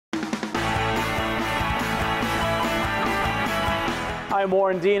I'm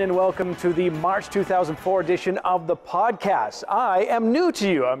Warren Dean, and welcome to the March 2004 edition of the podcast. I am new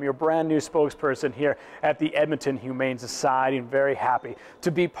to you. I'm your brand new spokesperson here at the Edmonton Humane Society, and very happy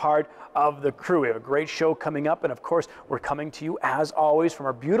to be part of the crew. We have a great show coming up, and of course, we're coming to you as always from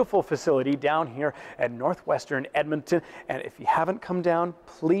our beautiful facility down here at Northwestern Edmonton. And if you haven't come down,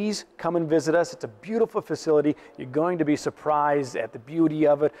 please come and visit us. It's a beautiful facility. You're going to be surprised at the beauty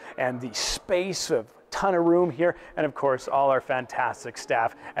of it and the space of ton of room here, and of course all our fantastic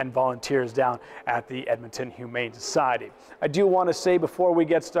staff and volunteers down at the Edmonton Humane Society. I do want to say before we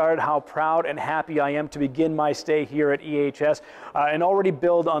get started how proud and happy I am to begin my stay here at EHS and already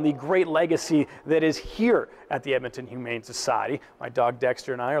build on the great legacy that is here at the Edmonton Humane Society. My dog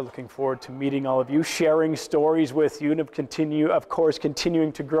Dexter and I are looking forward to meeting all of you, sharing stories with you, and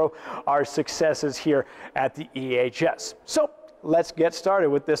continuing to grow our successes here at the EHS. So let's get started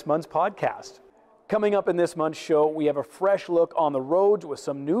with this month's podcast. Coming up in this month's show, we have a fresh look on the roads with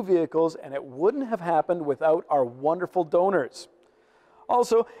some new vehicles, and it wouldn't have happened without our wonderful donors.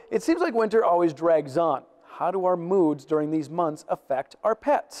 Also, it seems like winter always drags on. How do our moods during these months affect our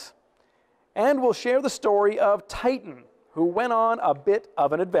pets? And we'll share the story of Titan, who went on a bit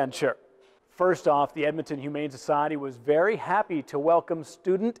of an adventure. First off, the Edmonton Humane Society was very happy to welcome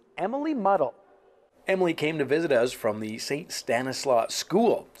student Emily Muddle. Emily came to visit us from the St. Stanislaus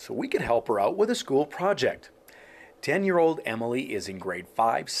School, so we could help her out with a school project. 10-year-old Emily is in grade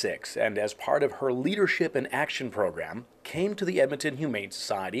 5-6, and as part of her Leadership in Action program, came to the Edmonton Humane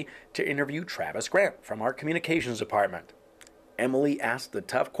Society to interview Travis Grant from our communications department. Emily asked the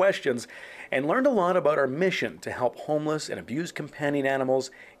tough questions and learned a lot about our mission to help homeless and abused companion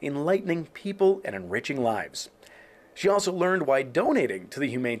animals, enlightening people and enriching lives. She also learned why donating to the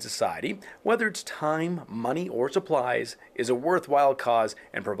Humane Society, whether it's time, money, or supplies, is a worthwhile cause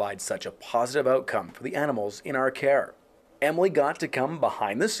and provides such a positive outcome for the animals in our care. Emily got to come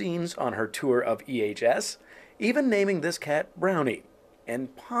behind the scenes on her tour of EHS, even naming this cat Brownie,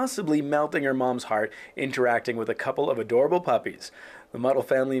 and possibly melting her mom's heart interacting with a couple of adorable puppies. The Muddle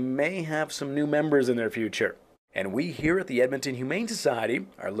family may have some new members in their future. And we here at the Edmonton Humane Society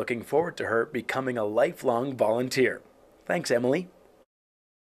are looking forward to her becoming a lifelong volunteer. Thanks, Emily.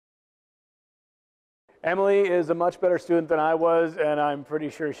 Emily is a much better student than I was, and I'm pretty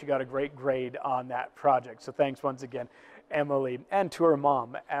sure she got a great grade on that project. So thanks once again, Emily, and to her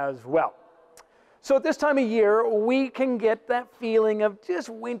mom as well. So at this time of year, we can get that feeling of just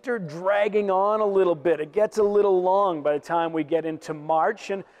winter dragging on a little bit. It gets a little long by the time we get into March,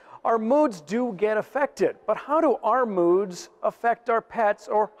 and our moods do get affected. But how do our moods affect our pets,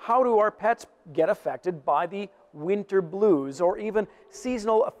 or how do our pets get affected by the winter blues or even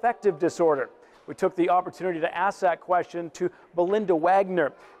seasonal affective disorder? We took the opportunity to ask that question to Belinda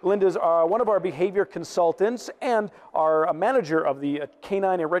Wagner. Belinda's one of our behavior consultants and our manager of the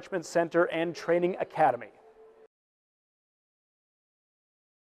Canine Enrichment Center and Training Academy.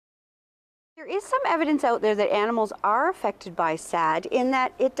 There is some evidence out there that animals are affected by SAD in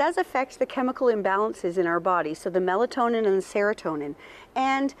that it does affect the chemical imbalances in our body, so the melatonin and the serotonin.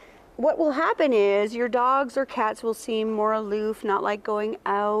 And what will happen is your dogs or cats will seem more aloof, not like going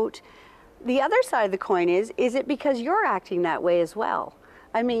out. The other side of the coin is it because you're acting that way as well?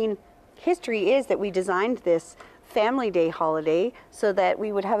 I mean, history is that we designed this Family Day holiday so that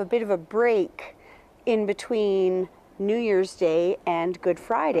we would have a bit of a break in between New Year's Day and Good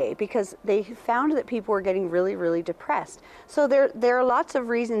Friday, because they found that people were getting really, really depressed. So there are lots of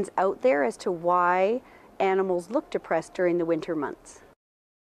reasons out there as to why animals look depressed during the winter months.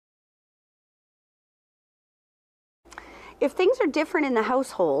 If things are different in the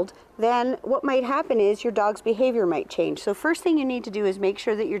household, then what might happen is your dog's behavior might change. So first thing you need to do is make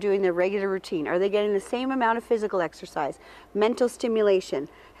sure that you're doing the regular routine. Are they getting the same amount of physical exercise? Mental stimulation?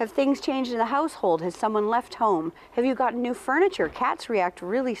 Have things changed in the household? Has someone left home? Have you gotten new furniture? Cats react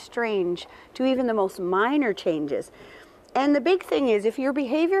really strange to even the most minor changes. And the big thing is, if your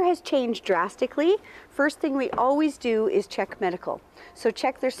behavior has changed drastically, first thing we always do is check medical. So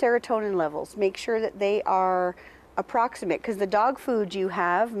check their serotonin levels. Make sure that they are approximate, because the dog food you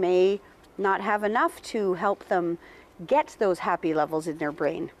have may not have enough to help them get those happy levels in their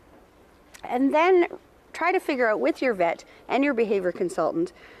brain. And then try to figure out with your vet and your behavior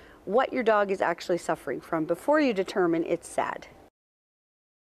consultant what your dog is actually suffering from before you determine it's SAD.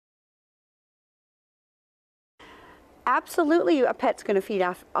 Absolutely, a pet's going to feed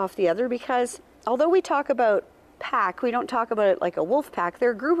off the other, because although we talk about pack, we don't talk about it like a wolf pack,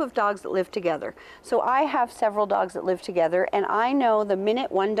 they're a group of dogs that live together. So I have several dogs that live together, and I know the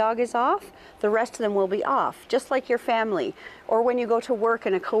minute one dog is off, the rest of them will be off, just like your family. Or when you go to work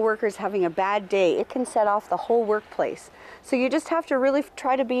and a coworker is having a bad day, it can set off the whole workplace. So you just have to really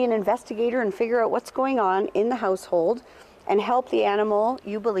try to be an investigator and figure out what's going on in the household and help the animal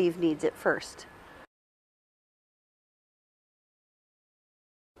you believe needs it first.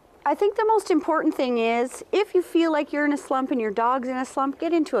 I think the most important thing is, if you feel like you're in a slump and your dog's in a slump,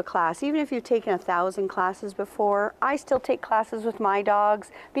 get into a class. Even if you've taken 1,000 classes before, I still take classes with my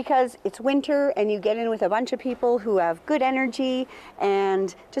dogs because it's winter and you get in with a bunch of people who have good energy,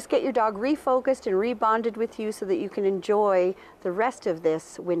 and just get your dog refocused and rebonded with you so that you can enjoy the rest of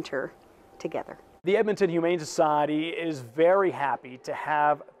this winter together. The Edmonton Humane Society is very happy to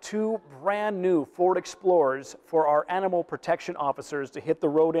have 2 brand new Ford Explorers for our animal protection officers to hit the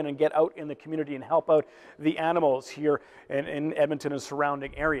road in and get out in the community and help out the animals here in Edmonton and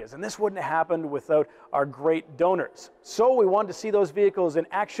surrounding areas. And this wouldn't have happened without our great donors. So we wanted to see those vehicles in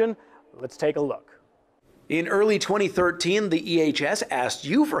action. Let's take a look. In early 2013, the EHS asked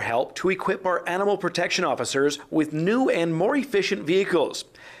you for help to equip our animal protection officers with new and more efficient vehicles.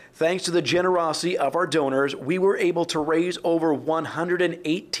 Thanks to the generosity of our donors, we were able to raise over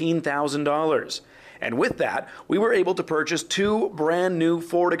 $118,000. And with that, we were able to purchase 2 brand new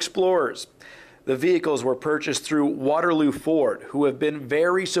Ford Explorers. The vehicles were purchased through Waterloo Ford, who have been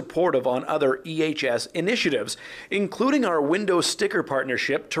very supportive on other EHS initiatives, including our window sticker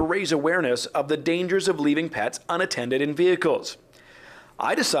partnership to raise awareness of the dangers of leaving pets unattended in vehicles.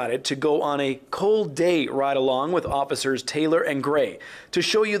 I decided to go on a cold day ride along with officers Taylor and Gray to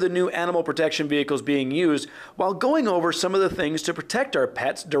show you the new animal protection vehicles being used while going over some of the things to protect our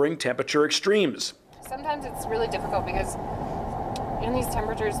pets during temperature extremes. Sometimes it's really difficult because in these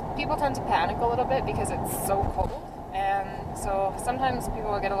temperatures, people tend to panic a little bit because it's so cold. And so sometimes people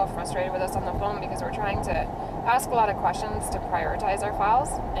will get a little frustrated with us on the phone because we're trying to ask a lot of questions to prioritize our files.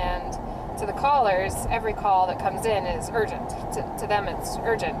 And to the callers, every call that comes in is urgent. To them, it's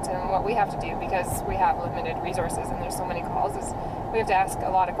urgent. And what we have to do, because we have limited resources and there's so many calls, is we have to ask a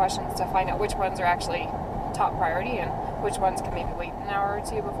lot of questions to find out which ones are actually top priority and which ones can maybe wait an hour or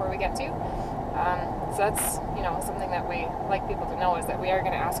 2 before we get to. So that's, something that we like people to know, is that we are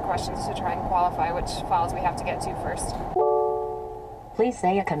going to ask questions to try and qualify which files we have to get to first. Please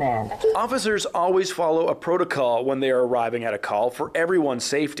say a command. Officers always follow a protocol when they are arriving at a call for everyone's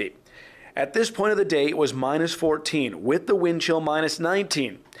safety. At this point of the day, it was -14, with the wind chill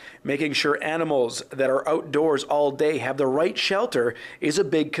 -19. Making sure animals that are outdoors all day have the right shelter is a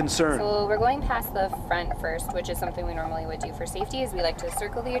big concern. So we're going past the front first, which is something we normally would do for safety, is we like to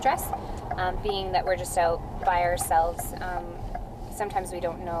circle the address. Being that we're just out by ourselves, sometimes we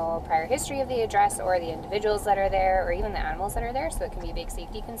don't know prior history of the address or the individuals that are there or even the animals that are there, so it can be a big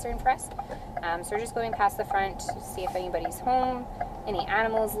safety concern for us. So we're just going past the front to see if anybody's home, any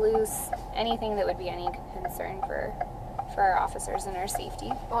animals loose, anything that would be any concern for our officers and our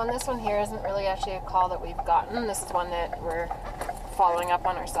safety. Well, and this one here isn't really actually a call that we've gotten. This is one that we're following up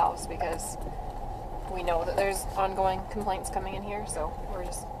on ourselves because we know that there's ongoing complaints coming in here, so we're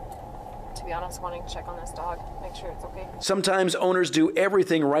just, to be honest, wanting to check on this dog, make sure it's okay. Sometimes owners do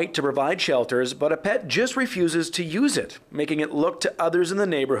everything right to provide shelters, but a pet just refuses to use it, making it look to others in the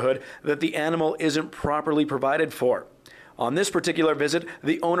neighborhood that the animal isn't properly provided for. On this particular visit,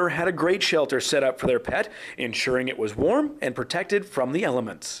 the owner had a great shelter set up for their pet, ensuring it was warm and protected from the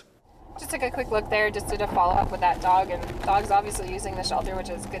elements. Just took a quick look there, just did a follow-up with that dog, and the dog's obviously using the shelter, which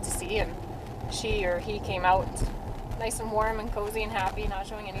is good to see, and she or he came out nice and warm and cozy and happy, not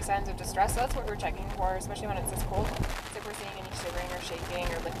showing any signs of distress. So that's what we're checking for, especially when it's this cold. So if we're seeing any shivering or shaking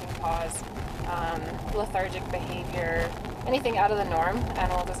or lifting paws, lethargic behavior, anything out of the norm,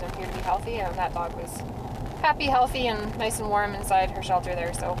 animal doesn't appear to be healthy, and that dog was happy, healthy, and nice and warm inside her shelter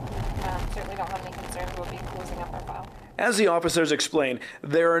there, so certainly don't have any concerns about being closing up our file. As the officers explained,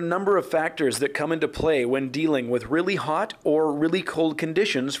 there are a number of factors that come into play when dealing with really hot or really cold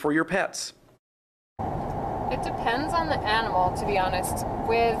conditions for your pets. It depends on the animal, to be honest.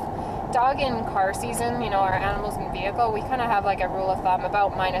 With dog in car season, our animals in vehicle, we kind of have like a rule of thumb,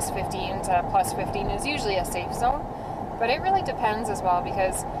 about -15 to +15 is usually a safe zone. But it really depends as well,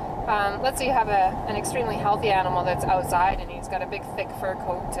 because let's say you have an extremely healthy animal that's outside and he's got a big thick fur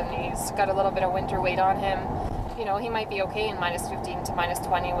coat and he's got a little bit of winter weight on him. He might be okay in -15 to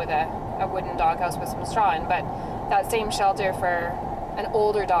 -20 with a wooden doghouse with some straw in, but that same shelter for an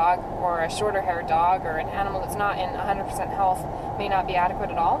older dog or a shorter haired dog or an animal that's not in 100% health may not be adequate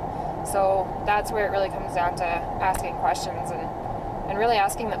at all. So that's where it really comes down to asking questions and really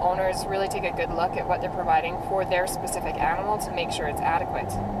asking the owners really take a good look at what they're providing for their specific animal to make sure it's adequate.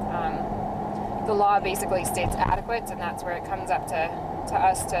 The law basically states adequate, and that's where it comes up to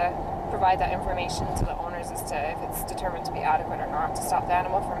us to provide that information to the owners as to if it's determined to be adequate or not to stop the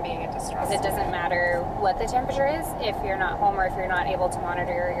animal from being in distress. It doesn't matter what the temperature is. If you're not home or if you're not able to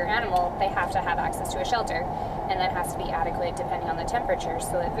monitor your animal, they have to have access to a shelter, and that has to be adequate depending on the temperature,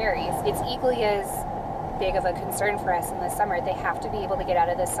 so it varies. It's equally as big of a concern for us in the summer. They have to be able to get out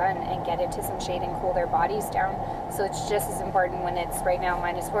of the sun and get into some shade and cool their bodies down. So it's just as important when it's right now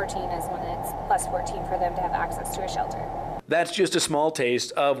 -14 as when it's +14 for them to have access to a shelter. That's just a small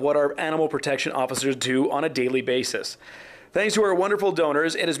taste of what our animal protection officers do on a daily basis. Thanks to our wonderful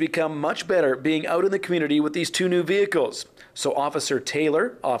donors, it has become much better being out in the community with these 2 new vehicles. So Officer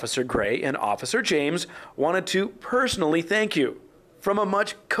Taylor, Officer Gray, and Officer James wanted to personally thank you from a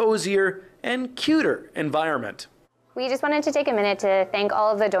much cozier and cuter environment. We just wanted to take a minute to thank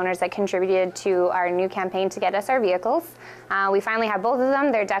all of the donors that contributed to our new campaign to get us our vehicles. We finally have both of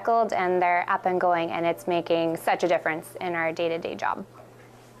them. They're deckled and they're up and going, and it's making such a difference in our day-to-day job.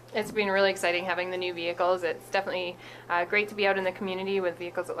 It's been really exciting having the new vehicles. It's definitely great to be out in the community with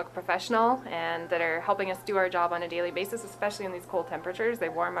vehicles that look professional and that are helping us do our job on a daily basis, especially in these cold temperatures. They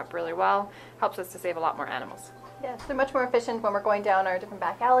warm up really well, helps us to save a lot more animals. Yes, they're much more efficient when we're going down our different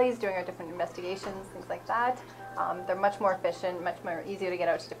back alleys, doing our different investigations, things like that. They're much more efficient, much more easier to get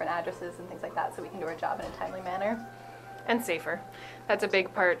out to different addresses and things like that, so we can do our job in a timely manner. And safer. That's a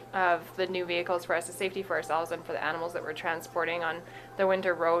big part of the new vehicles for us, is safety for ourselves and for the animals that we're transporting on the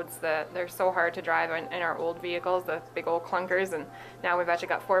winter roads. They're so hard to drive in our old vehicles, the big old clunkers, and now we've actually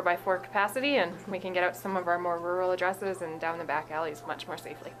got 4x4 capacity, and we can get out to some of our more rural addresses and down the back alleys much more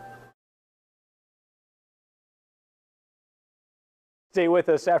safely. Stay with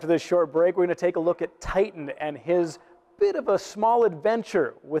us. After this short break, we're going to take a look at Titan and his bit of a small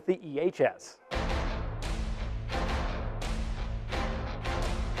adventure with the EHS.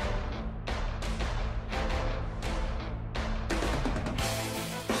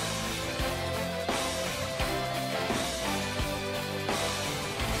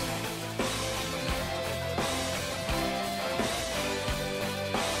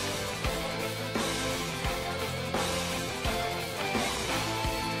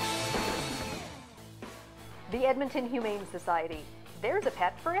 The Edmonton Humane Society. There's a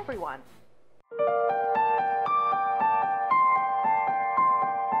pet for everyone.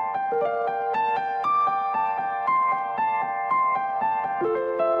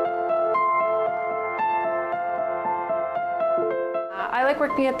 I like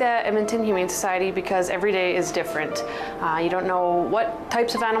working at the Edmonton Humane Society because every day is different. You don't know what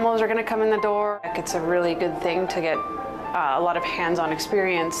types of animals are going to come in the door. It's a really good thing to get a lot of hands-on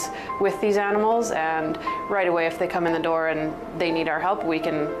experience with these animals, and right away if they come in the door and they need our help, we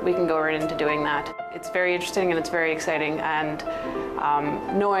can go right into doing that. It's very interesting and it's very exciting, and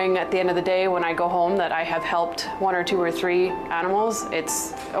knowing at the end of the day when I go home that I have helped 1 or 2 or 3 animals,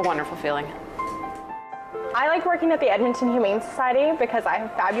 it's a wonderful feeling. I like working at the Edmonton Humane Society because I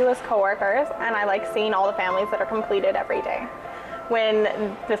have fabulous coworkers, and I like seeing all the families that are completed every day. When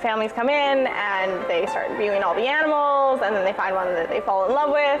the families come in and they start viewing all the animals, and then they find one that they fall in love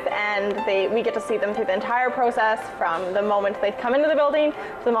with, and we get to see them through the entire process from the moment they come into the building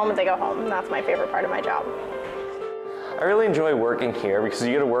to the moment they go home. And that's my favorite part of my job. I really enjoy working here because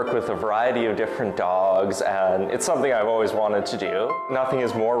you get to work with a variety of different dogs, and it's something I've always wanted to do. Nothing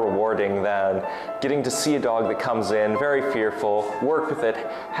is more rewarding than getting to see a dog that comes in very fearful, work with it,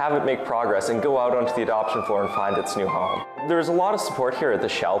 have it make progress, and go out onto the adoption floor and find its new home. There's a lot of support here at the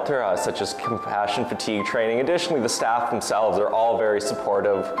shelter, such as compassion fatigue training. Additionally, the staff themselves are all very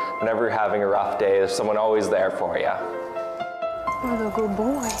supportive. Whenever you're having a rough day, there's someone always there for you. Oh, a good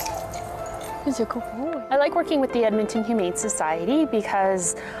boy. He's a good boy. I like working with the Edmonton Humane Society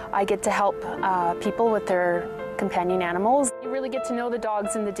because I get to help people with their companion animals. You really get to know the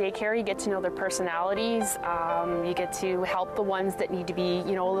dogs in the daycare. You get to know their personalities. You get to help the ones that need to be,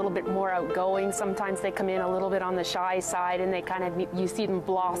 a little bit more outgoing. Sometimes they come in a little bit on the shy side, and they you see them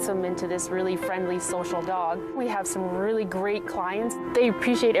blossom into this really friendly social dog. We have some really great clients. They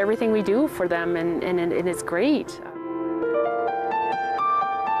appreciate everything we do for them, and it's great.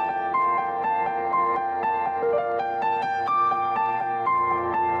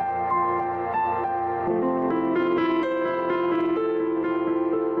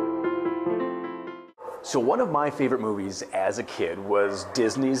 So one of my favorite movies as a kid was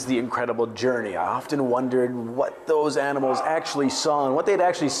Disney's The Incredible Journey. I often wondered what those animals actually saw and what they'd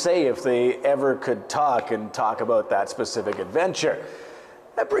actually say if they ever could talk and talk about that specific adventure.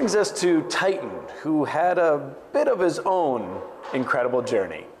 That brings us to Titan, who had a bit of his own incredible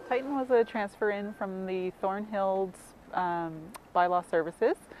journey. Titan was a transfer in from the Thornhills bylaw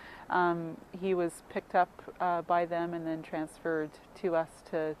services. He was picked up by them and then transferred to us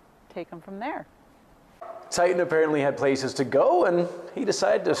to take him from there. Titan apparently had places to go, and he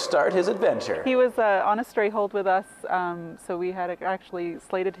decided to start his adventure. He was on a stray hold with us, so we had actually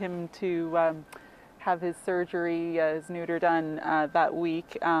slated him to have his surgery, his neuter done that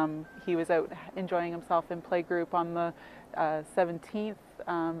week. He was out enjoying himself in playgroup on the 17th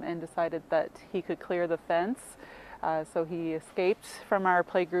and decided that he could clear the fence. So he escaped from our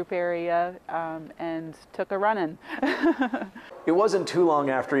playgroup area and took a run-in. It wasn't too long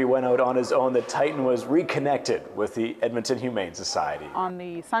after he went out on his own that Titan was reconnected with the Edmonton Humane Society. On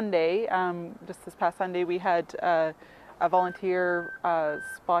the Sunday, just this past Sunday, we had a volunteer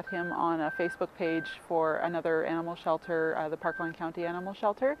spot him on a Facebook page for another animal shelter, the Parkland County Animal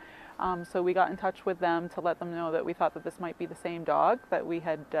Shelter. So we got in touch with them to let them know that we thought that this might be the same dog that we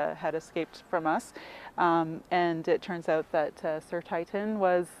had escaped from us. And it turns out that Sir Titan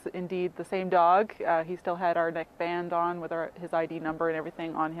was indeed the same dog. He still had our neck band on with his ID number and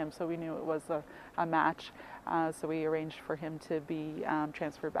everything on him, so we knew it was a match. So we arranged for him to be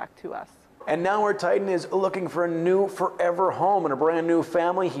transferred back to us. And now our Titan is looking for a new forever home and a brand new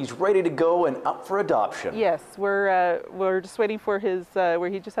family. He's ready to go and up for adoption. Yes, we're just waiting for his, where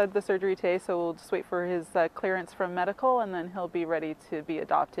he just had the surgery today, so we'll just wait for his clearance from medical, and then he'll be ready to be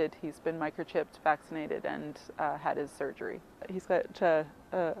adopted. He's been microchipped, vaccinated, and had his surgery. He's got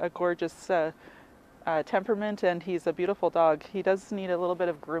a gorgeous temperament, and he's a beautiful dog. He does need a little bit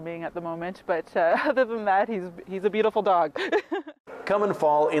of grooming at the moment, but other than that, he's a beautiful dog. Come and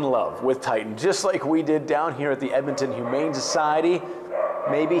fall in love with Titan, just like we did down here at the Edmonton Humane Society.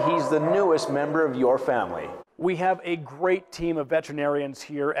 Maybe he's the newest member of your family. We have a great team of veterinarians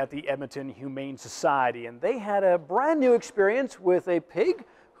here at the Edmonton Humane Society, and they had a brand new experience with a pig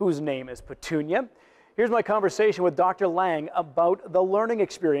whose name is Petunia. Here's my conversation with Dr. Lang about the learning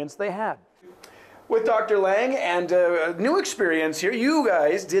experience they had. With Dr. Lang and a new experience here, you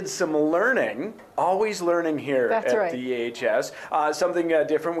guys did some learning, always learning here at the EHS. Something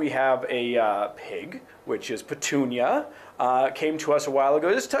different, we have a pig, which is Petunia, came to us a while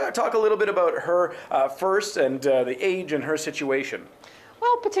ago. Just talk a little bit about her first and the age and her situation.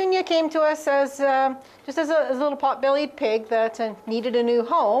 Well, Petunia came to us as just as a little pot-bellied pig that needed a new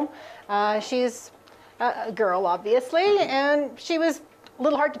home. She's a girl, obviously, and she was a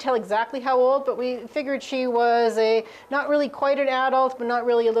little hard to tell exactly how old, but we figured she was not really quite an adult, but not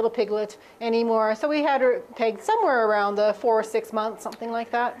really a little piglet anymore. So we had her pegged somewhere around the 4 or 6 months, something like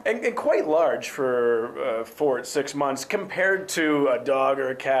that. And quite large for 4 or 6 months compared to a dog or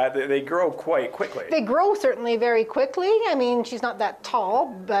a cat. They grow quite quickly. They grow certainly very quickly. I mean, she's not that tall,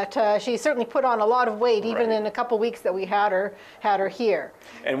 but she certainly put on a lot of weight, even in a couple weeks that we had her here.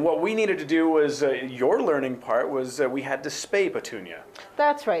 And what we needed to do was, your learning part was we had to spay Petunia.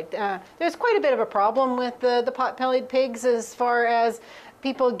 That's right. There's quite a bit of a problem with the pot-bellied pigs as far as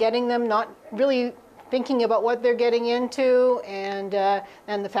people getting them not really thinking about what they're getting into, and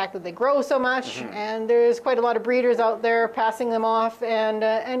the fact that they grow so much. And there's quite a lot of breeders out there passing them off and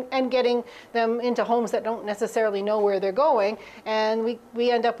getting them into homes that don't necessarily know where they're going. And we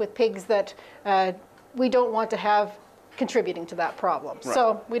end up with pigs that we don't want to have contributing to that problem. Right.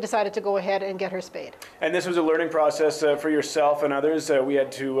 So we decided to go ahead and get her spayed. And this was a learning process for yourself and others. We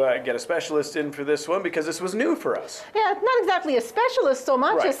had to get a specialist in for this one because this was new for us. Yeah, not exactly a specialist so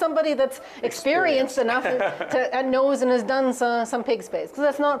much as somebody that's experienced enough and knows and has done some pig spays, because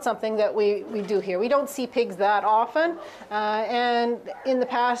that's not something that we do here. We don't see pigs that often, and in the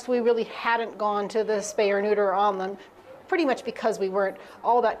past we really hadn't gone to the spay or neuter on them, pretty much because we weren't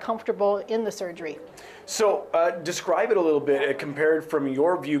all that comfortable in the surgery. So describe it a little bit, compared from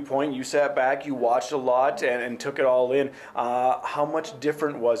your viewpoint. You sat back, you watched a lot and took it all in. How much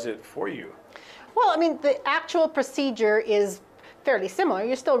different was it for you? Well, I mean, the actual procedure is fairly similar.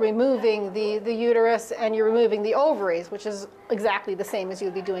 You're still removing the uterus and you're removing the ovaries, which is exactly the same as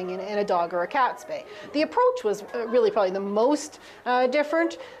you'd be doing in a dog or a cat spay. The approach was really probably the most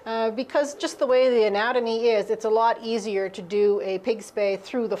different because just the way the anatomy is, it's a lot easier to do a pig spay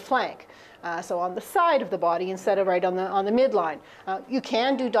through the flank. So on the side of the body instead of right on the midline. You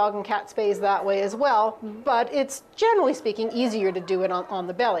can do dog and cat spays that way as well, but it's generally speaking easier to do it on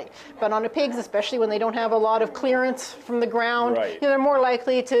the belly. But on the pigs, especially when they don't have a lot of clearance from the ground, they're more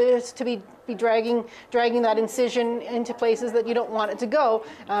likely to be be dragging that incision into places that you don't want it to go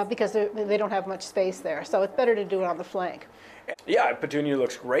because they don't have much space there. So it's better to do it on the flank. Yeah, Petunia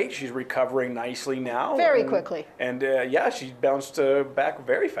looks great. She's recovering nicely now. Very quickly. And yeah, she bounced back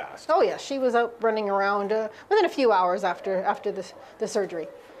very fast. Oh yeah, she was out running around within a few hours after the surgery.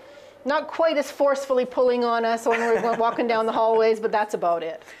 Not quite as forcefully pulling on us when we're walking down the hallways, but that's about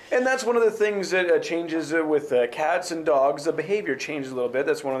it. And that's one of the things that changes with cats and dogs. The behavior changes a little bit.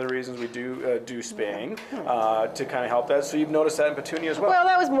 That's one of the reasons we do spaying to kind of help that. So you've noticed that in Petunia as well? Well,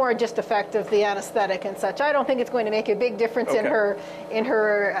 that was more just effect of the anesthetic and such. I don't think it's going to make a big difference in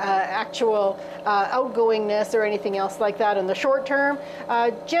her actual outgoingness or anything else like that in the short term.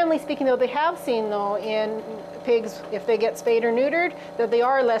 Generally speaking, though, they have seen, though, in pigs, if they get spayed or neutered, that they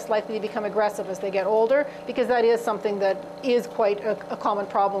are less likely to become aggressive as they get older, because that is something that is quite a common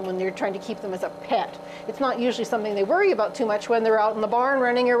problem when you're trying to keep them as a pet. It's not usually something they worry about too much when they're out in the barn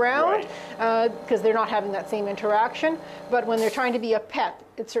running around, because they're not having that same interaction. But when they're trying to be a pet,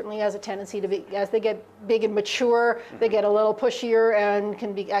 it certainly has a tendency to be, as they get big and mature, they get a little pushier and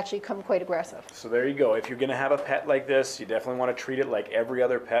can actually become quite aggressive. So there you go. If you're going to have a pet like this, you definitely want to treat it like every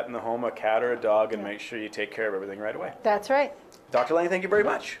other pet in the home, a cat or a dog, and make sure you take care of everything right away. That's right. Dr. Lang, thank you very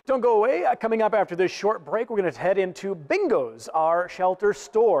much. Don't go away. Coming up after this short break, we're going to head into Bingo's, our shelter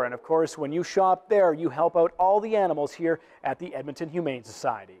store. And of course, when you shop there, you help out all the animals here at the Edmonton Humane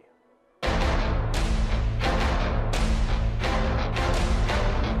Society.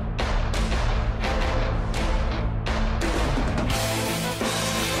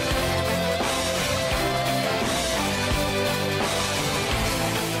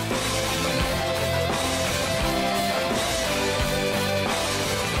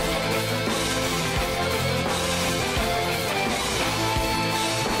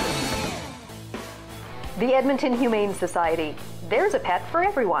 The Edmonton Humane Society. There's a pet for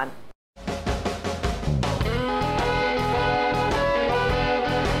everyone.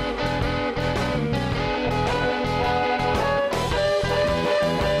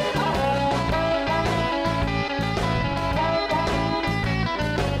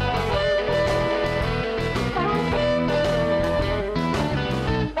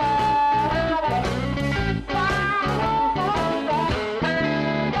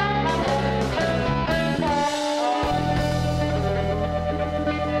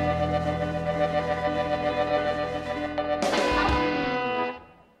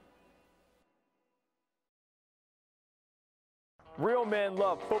 Real men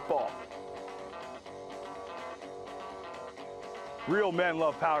love football. Real men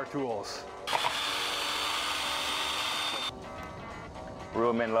love power tools.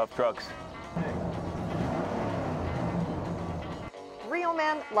 Real men love trucks. Real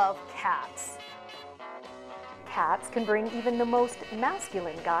men love cats. Cats can bring even the most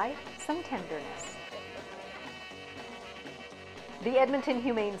masculine guy some tenderness. The Edmonton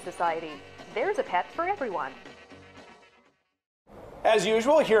Humane Society. There's a pet for everyone. As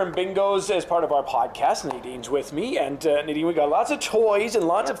usual, here in Bingo's as part of our podcast, Nadine's with me. And Nadine, we got lots of toys and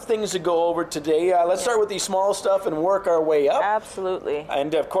lots of things to go over today. Let's start with the small stuff and work our way up. Absolutely.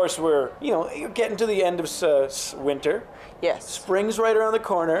 And of course, we're getting to the end of winter. Yes. Spring's right around the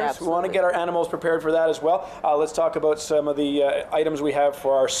corner. Absolutely. So we want to get our animals prepared for that as well. Let's talk about some of the items we have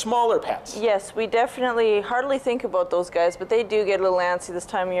for our smaller pets. Yes, we definitely hardly think about those guys, but they do get a little antsy this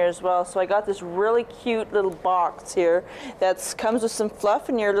time of year as well. So I got this really cute little box here that comes with some fluff,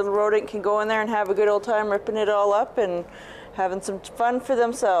 and your little rodent can go in there and have a good old time ripping it all up and having some fun for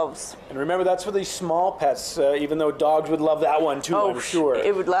themselves. And remember, that's for these small pets, even though dogs would love that one too, I'm sure.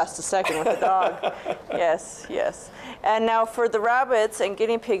 It would last a second with a dog. Yes, yes. And now for the rabbits and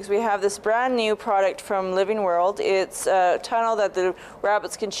guinea pigs, we have this brand new product from Living World. It's a tunnel that the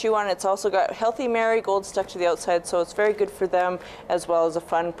rabbits can chew on. It's also got healthy marigold stuck to the outside, so it's very good for them, as well as a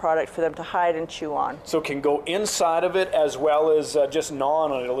fun product for them to hide and chew on. So it can go inside of it as well as just gnaw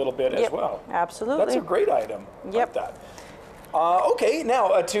on it a little bit as well. Absolutely. That's a great item. Yep. Like that. Okay,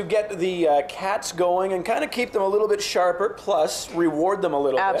 now to get the cats going and kind of keep them a little bit sharper, plus reward them a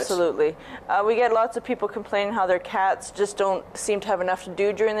little bit. Absolutely. We get lots of people complaining how their cats just don't seem to have enough to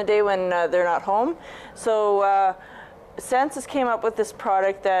do during the day when they're not home. So Census came up with this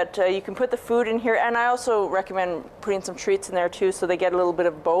product that you can put the food in here, and I also recommend putting some treats in there too, so they get a little bit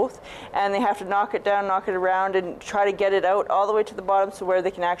of both. And they have to knock it down, knock it around, and try to get it out all the way to the bottom so where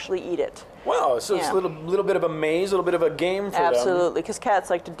they can actually eat it. Wow, so it's a little bit of a maze, a little bit of a game for them. Absolutely, because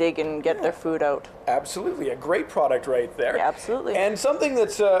cats like to dig and get their food out. Absolutely, a great product right there. Yeah, absolutely. And something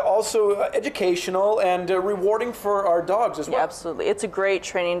that's also educational and rewarding for our dogs as well. Yeah, absolutely. It's a great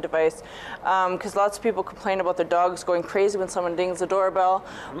training device because lots of people complain about their dogs going crazy when someone dings the doorbell.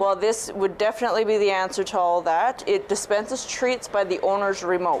 Well, this would definitely be the answer to all that. It dispenses treats by the owner's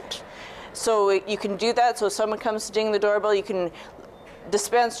remote. So you can do that. So if someone comes to ding the doorbell, you can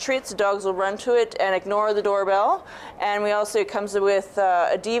dispense treats. The dogs will run to it and ignore the doorbell. And we also, it comes with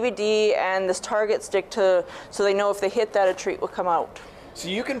a DVD and this target stick so they know if they hit that, a treat will come out. So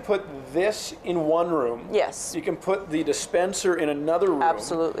you can put this in one room. Yes. You can put the dispenser in another room.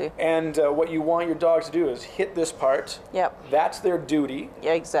 Absolutely. And what you want your dogs to do is hit this part. Yep. That's their duty.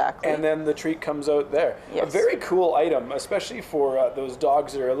 Yeah, exactly. And then the treat comes out there. Yes. A very cool item, especially for those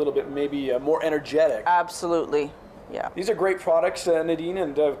dogs that are a little bit maybe more energetic. Absolutely. Yeah. These are great products, Nadine,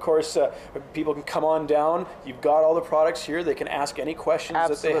 and of course, people can come on down. You've got all the products here. They can ask any questions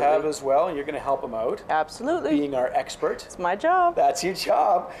that they have as well, and you're going to help them out. Absolutely. Being our expert. It's my job. That's your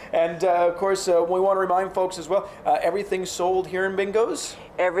job. And of course, we want to remind folks as well, everything sold here in Bingos?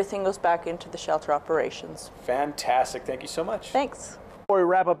 Everything goes back into the shelter operations. Fantastic. Thank you so much. Thanks. Before we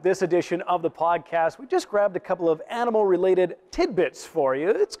wrap up this edition of the podcast, we just grabbed a couple of animal-related tidbits for you.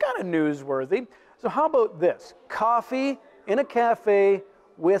 It's kind of newsworthy. So how about this? Coffee in a cafe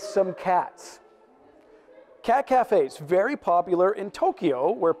with some cats. Cat cafes, very popular in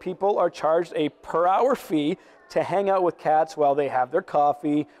Tokyo, where people are charged a per-hour fee to hang out with cats while they have their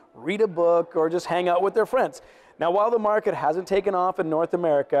coffee, read a book, or just hang out with their friends. Now, while the market hasn't taken off in North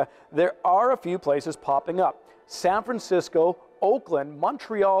America, there are a few places popping up. San Francisco, Oakland,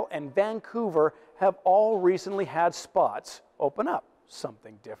 Montreal, and Vancouver have all recently had spots open up.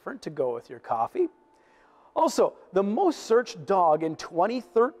 Something different to go with your coffee. Also, the most searched dog in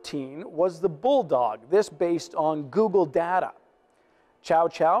 2013 was the Bulldog, this based on Google data. Chow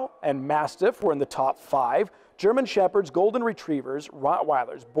Chow and Mastiff were in the top 5. German Shepherds, Golden Retrievers,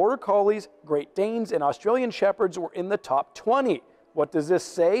 Rottweilers, Border Collies, Great Danes, and Australian Shepherds were in the top 20. What does this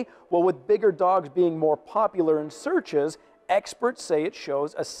say? Well, with bigger dogs being more popular in searches, experts say it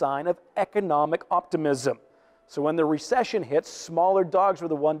shows a sign of economic optimism. So when the recession hits, smaller dogs were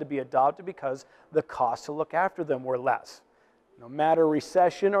the one to be adopted because the cost to look after them were less. No matter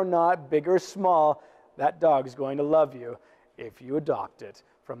recession or not, big or small, that dog is going to love you if you adopt it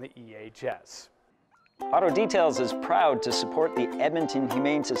from the EHS. Auto Details is proud to support the Edmonton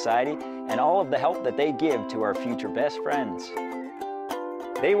Humane Society and all of the help that they give to our future best friends.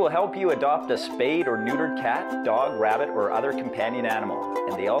 They will help you adopt a spayed or neutered cat, dog, rabbit, or other companion animal,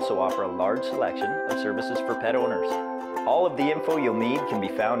 and they also offer a large selection of services for pet owners. All of the info you'll need can be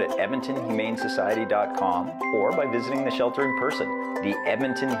found at edmontonhumanesociety.com or by visiting the shelter in person. The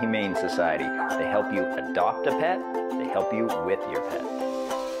Edmonton Humane Society. They help you adopt a pet, they help you with your pet.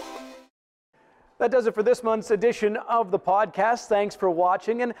 That does it for this month's edition of the podcast. Thanks for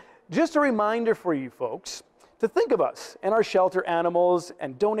watching, and just a reminder for you folks to think of us and our shelter animals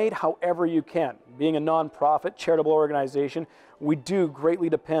and donate however you can. Being a nonprofit charitable organization, we do greatly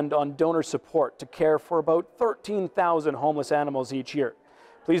depend on donor support to care for about 13,000 homeless animals each year.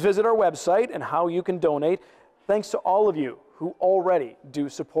 Please visit our website and how you can donate. Thanks to all of you who already do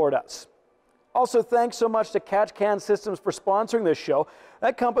support us. Also, thanks so much to Catch Can Systems for sponsoring this show.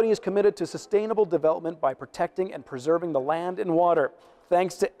 That company is committed to sustainable development by protecting and preserving the land and water.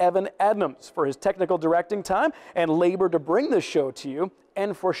 Thanks to Evan Adnams for his technical directing time and labor to bring this show to you,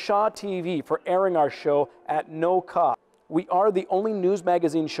 and for Shaw TV for airing our show at no cost. We are the only news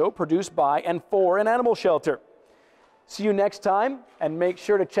magazine show produced by and for an animal shelter. See you next time, and make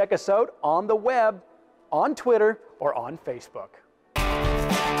sure to check us out on the web, on Twitter, or on Facebook.